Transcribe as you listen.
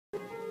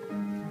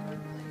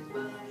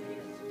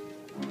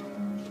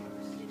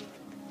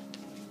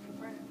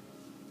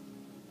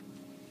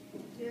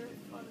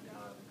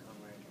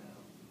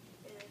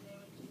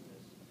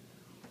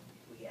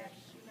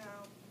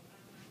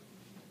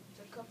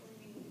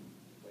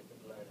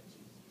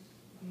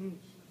And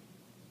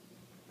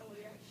we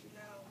ask you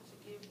now to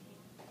give me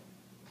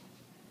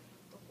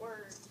the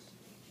words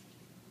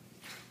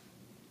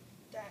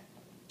that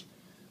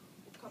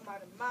will come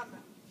out of my mouth,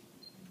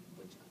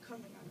 which are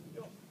coming out of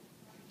your mouth.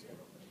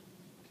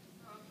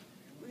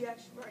 We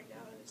ask you right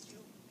now that you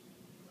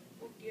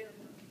will give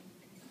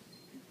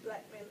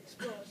black male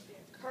explorers the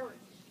courage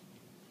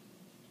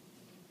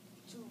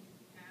to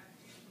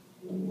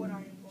what I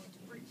am going to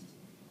preach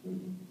to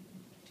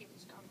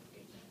this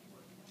congregation.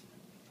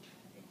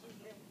 In Jesus'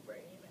 name we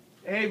pray,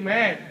 amen.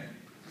 Amen.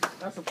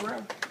 That's a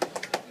prayer.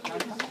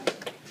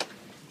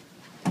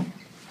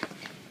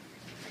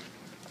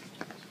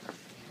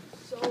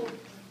 So,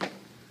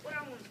 what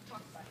I want to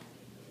talk about is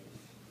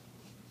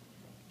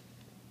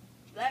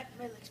black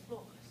male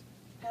explorers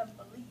have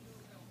believed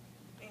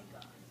in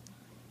God.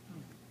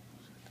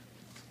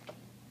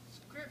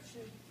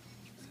 Scripture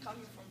is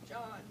coming from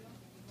John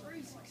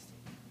 3:16,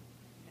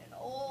 an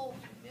old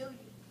familiar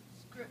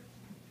scripture.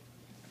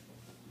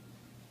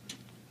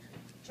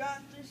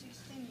 John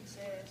 3:16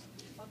 says,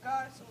 "For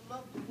God so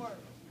loved the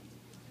world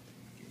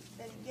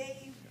that he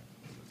gave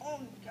his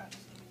only begotten Son.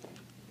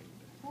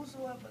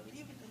 Whosoever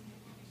believeth in him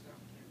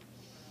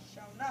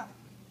shall not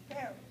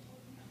perish,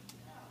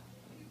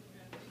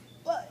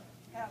 but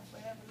have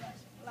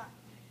everlasting life."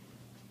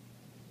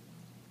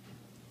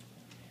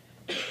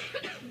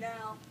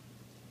 Now,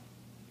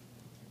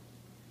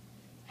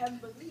 having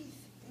belief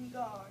in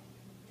God,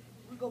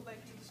 we go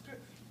back to the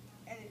scripture,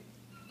 and it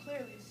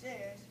clearly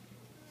says,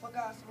 "For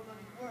God so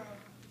loved the world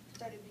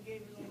that he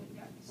gave his only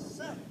begotten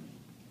Son."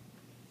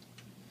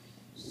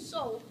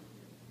 So,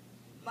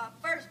 my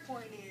first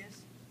point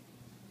is,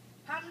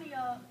 how many of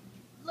y'all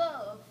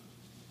love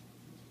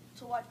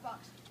to watch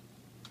boxing?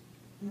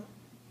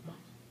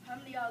 How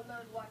many of y'all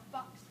love to watch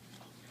boxing?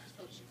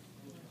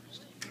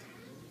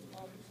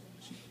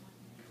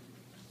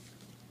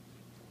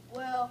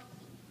 Well,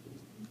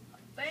 a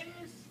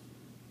famous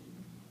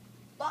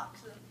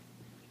boxer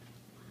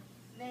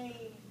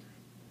named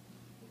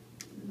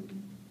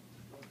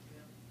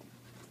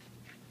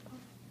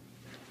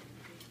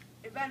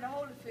Evander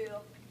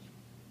Holyfield,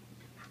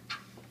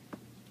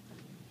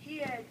 he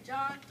had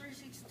John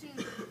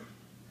 3:16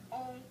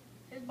 on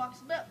his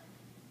boxing belt.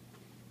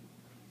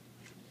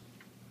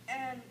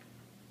 And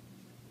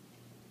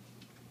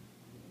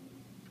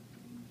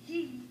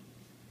he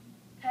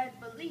had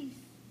belief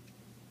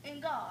in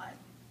God.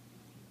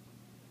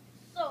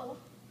 So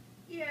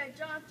he had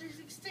John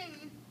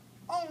 3:16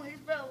 on his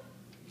belt.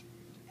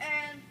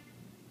 And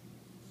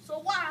so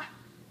why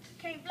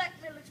can't black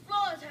male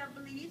explorers have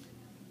belief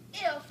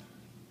if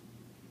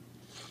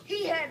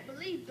he had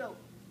belief though?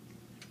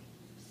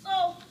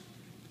 So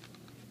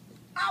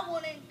I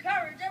want to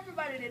encourage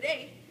everybody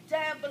today to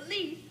have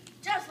belief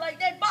just like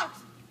that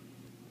boxer.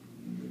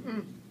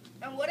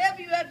 And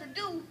whatever you have to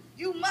do,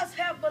 you must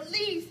have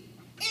belief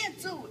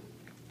into it.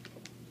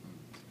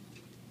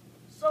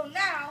 So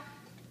now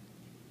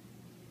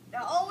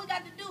all we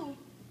got to do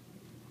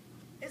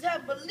is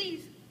have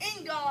belief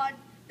in God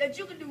that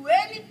you can do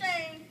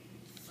anything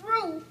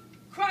through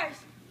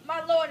Christ,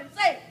 my Lord and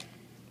Savior.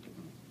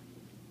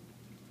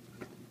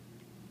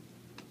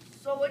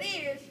 So it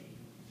is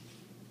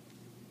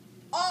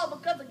all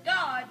because of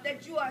God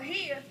that you are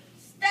here,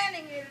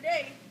 standing here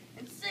today,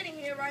 and sitting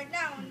here right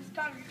now in this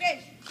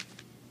congregation.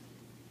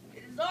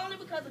 It is only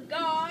because of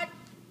God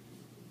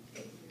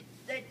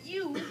that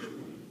you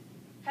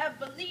have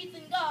belief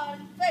in God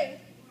and faith,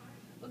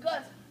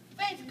 because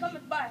faith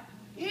cometh by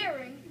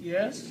hearing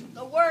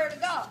the word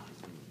of God.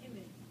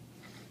 Amen.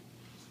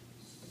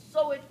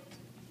 So it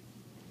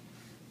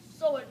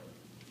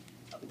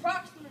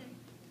approximately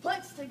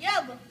puts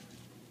together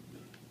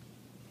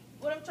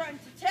what I'm trying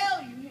to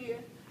tell you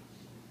here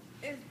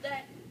is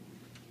that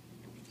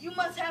you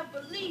must have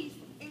belief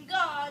in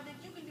God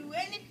that you can do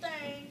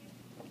anything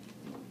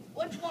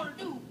what you want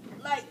to do,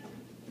 like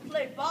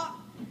play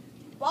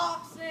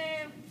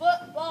boxing,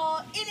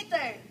 football,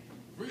 anything.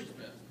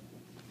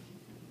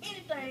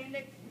 Anything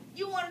that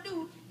you want to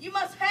do, you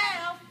must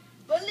have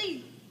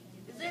belief.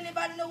 Does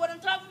anybody know what I'm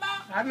talking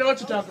about? I know what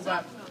you're talking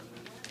about.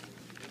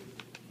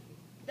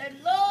 That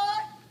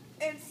Lord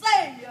and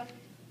Savior,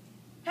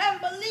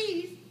 having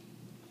belief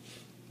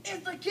is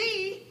the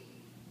key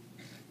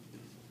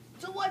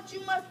to what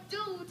you must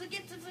do to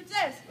get to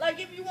success. Like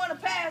if you want to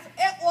pass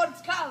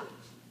Edwards College.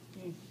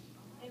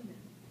 Amen.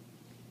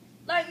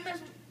 Like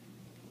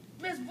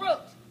Miss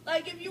Brooks.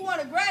 Like if you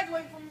want to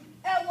graduate from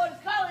Edwards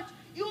College,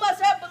 you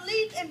must have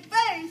belief and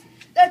faith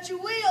that you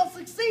will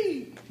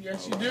succeed.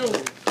 Yes, you do.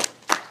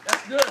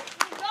 That's good.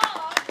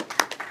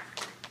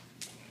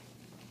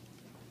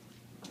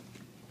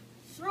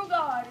 Through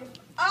God, if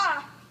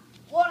I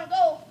want to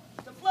go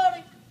to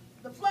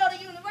Florida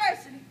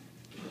University,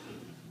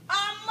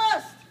 I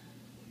must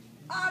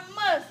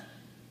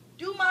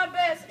do my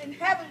best in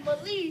having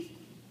belief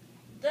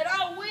that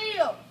I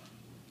will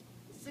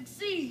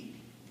succeed,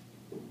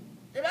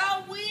 that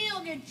I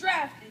will get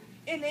drafted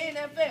in the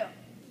NFL.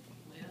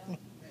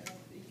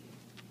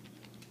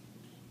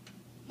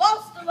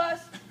 Most of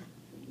us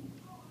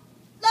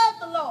love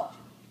the Lord.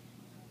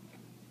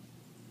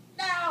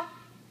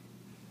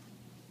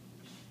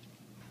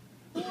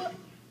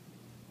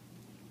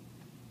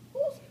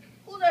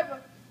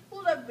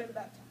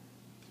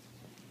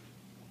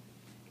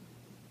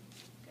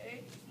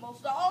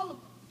 all of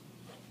them.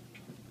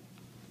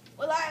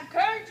 Well, I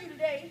encourage you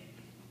today,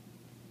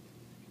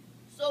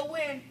 so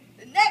when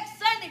the next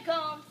Sunday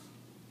comes,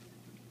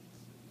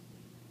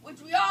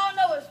 which we all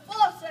know is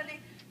fourth Sunday,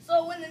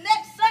 so when the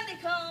next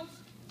Sunday comes,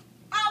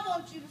 I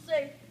want you to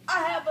say,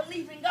 I have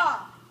belief in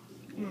God.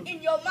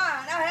 In your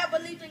mind, I have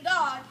belief in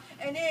God.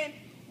 And then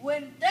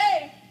when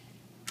they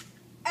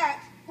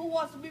ask who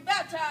wants to be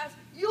baptized,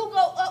 you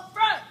go up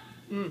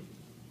front.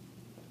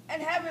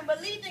 And having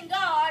belief in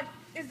God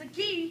is the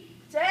key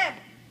to heaven.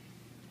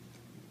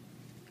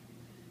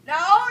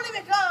 Not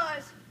only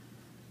because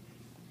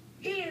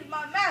He is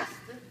my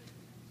master,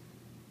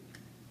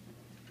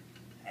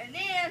 and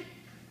then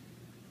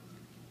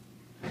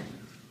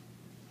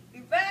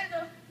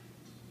Evander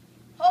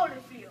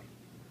Holyfield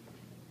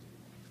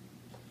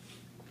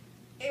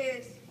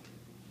is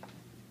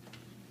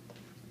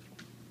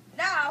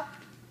now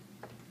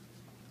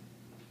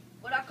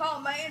what I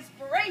call my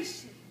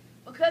inspiration,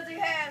 because he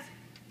has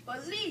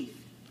belief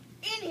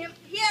in him.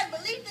 He has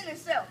belief in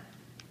himself.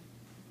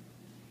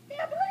 He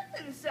had belief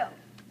in himself.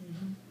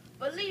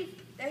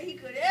 Belief that he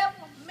could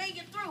ever make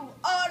it through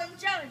all them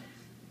challenges.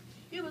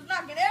 He was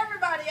knocking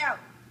everybody out.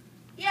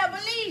 He had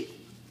belief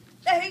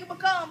that he could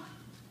become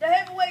the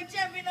heavyweight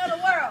champion of the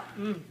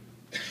world.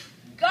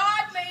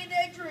 God made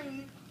that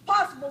dream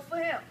possible for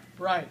him.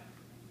 Right.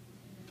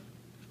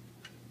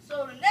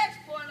 So the next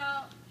point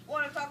I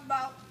want to talk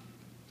about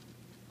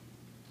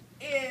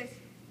is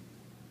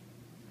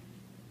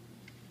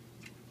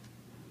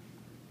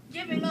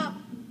giving up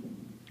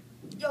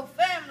your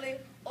family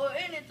or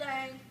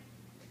anything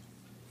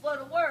for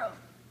the world.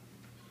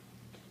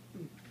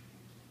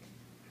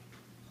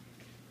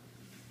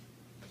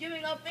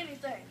 Giving up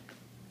anything.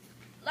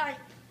 Like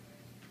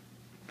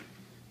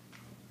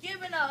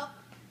giving up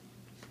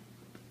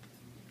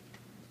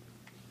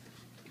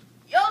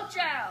your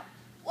child.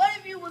 What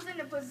if you was in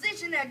the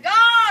position that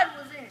God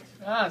was in?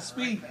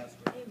 Speak.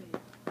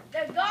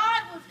 That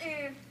God was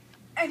in,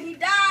 and he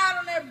died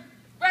on that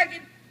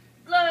ragged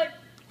blood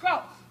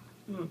cross.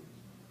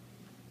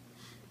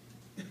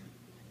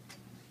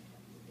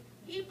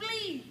 He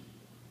bled.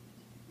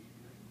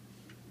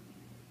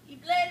 He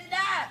bled and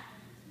died.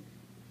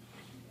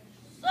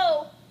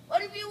 So,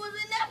 what if you was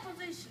in that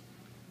position?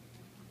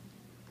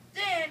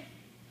 Then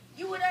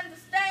you would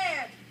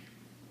understand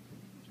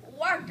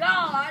why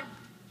God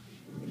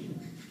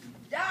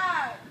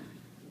died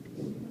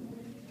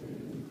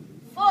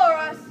for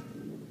us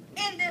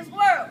in this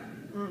world.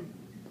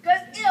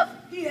 Because if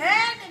he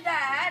hadn't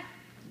died,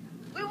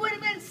 we would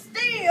have been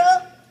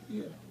still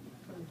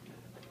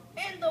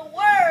in the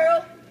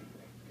world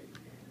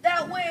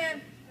that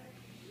when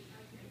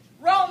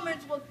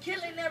Romans were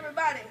killing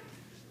everybody.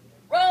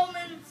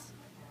 Romans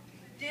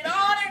did all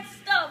that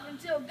stuff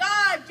until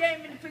God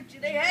came in the picture.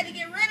 They had to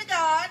get rid of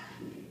God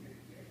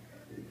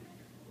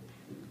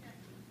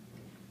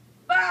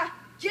by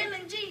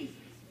killing Jesus.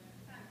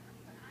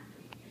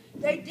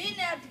 They didn't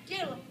have to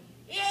kill him.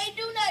 He ain't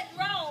do nothing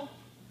wrong.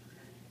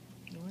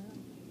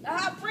 The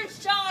high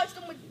priest charged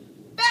him with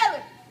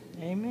felony.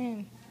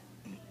 Amen.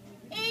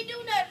 He ain't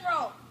do nothing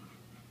wrong.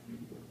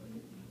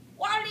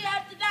 Why did he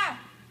have to die?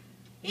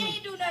 He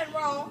ain't do nothing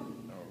wrong.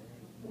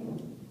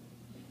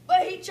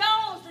 But he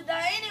chose to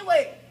die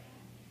anyway.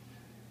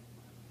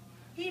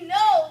 He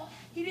knows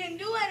he didn't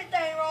do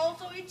anything wrong,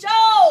 so he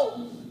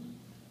chose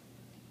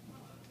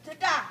to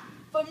die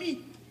for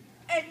me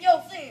and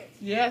your sins.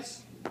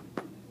 Yes.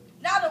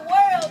 Now the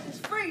world is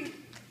free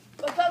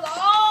because of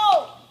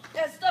all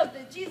that stuff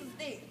that Jesus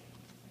did.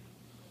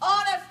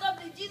 All that stuff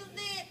that Jesus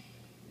did,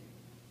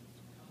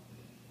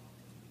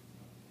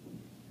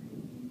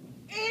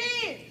 it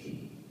is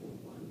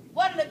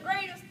one of the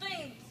greatest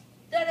things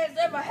that has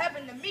ever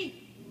happened to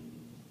me.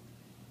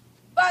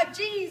 By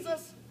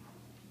Jesus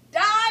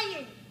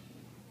dying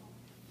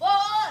for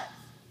us.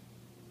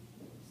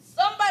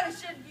 Somebody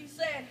should be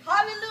saying,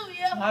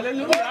 hallelujah.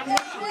 Hallelujah.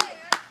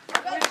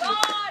 Because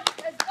God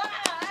has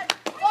died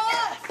for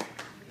us.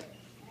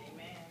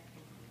 Amen.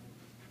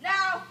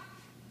 Now,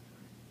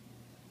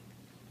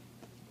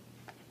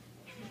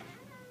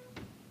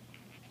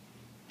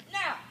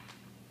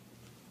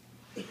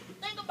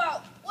 think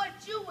about what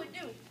you would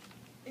do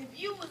if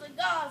you was in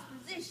God's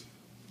position.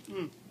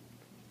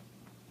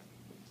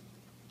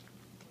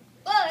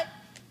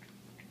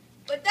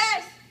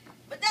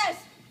 But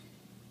that's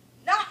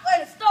not where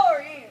the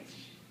story ends.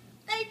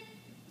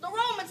 The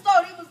Romans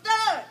thought he was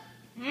done.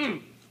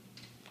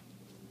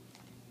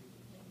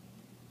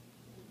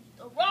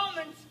 The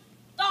Romans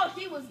thought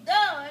he was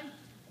done,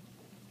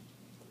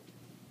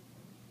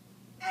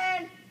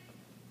 and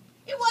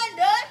he wasn't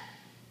done.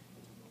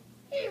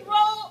 He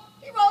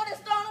rolled his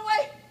stone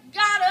away,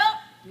 got up,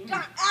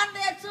 got out of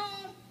that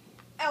tomb,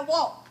 and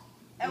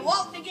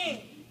walked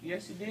again.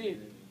 Yes, he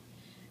did.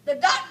 The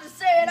doctor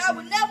said I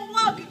would never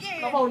walk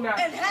again. Come on now.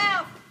 And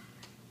have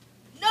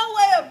no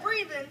way of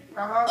breathing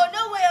or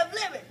no way of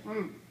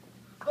living.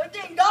 But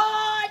then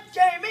God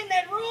came in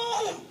that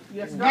room.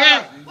 Yes,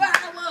 God. Where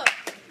I was.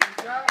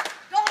 God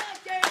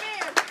came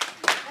in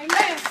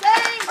and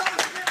saved my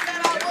spirit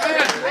that I was.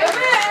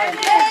 Amen. And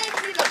gave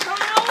me the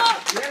power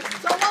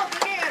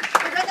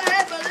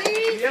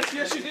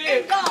Yes, you in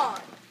did.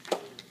 God.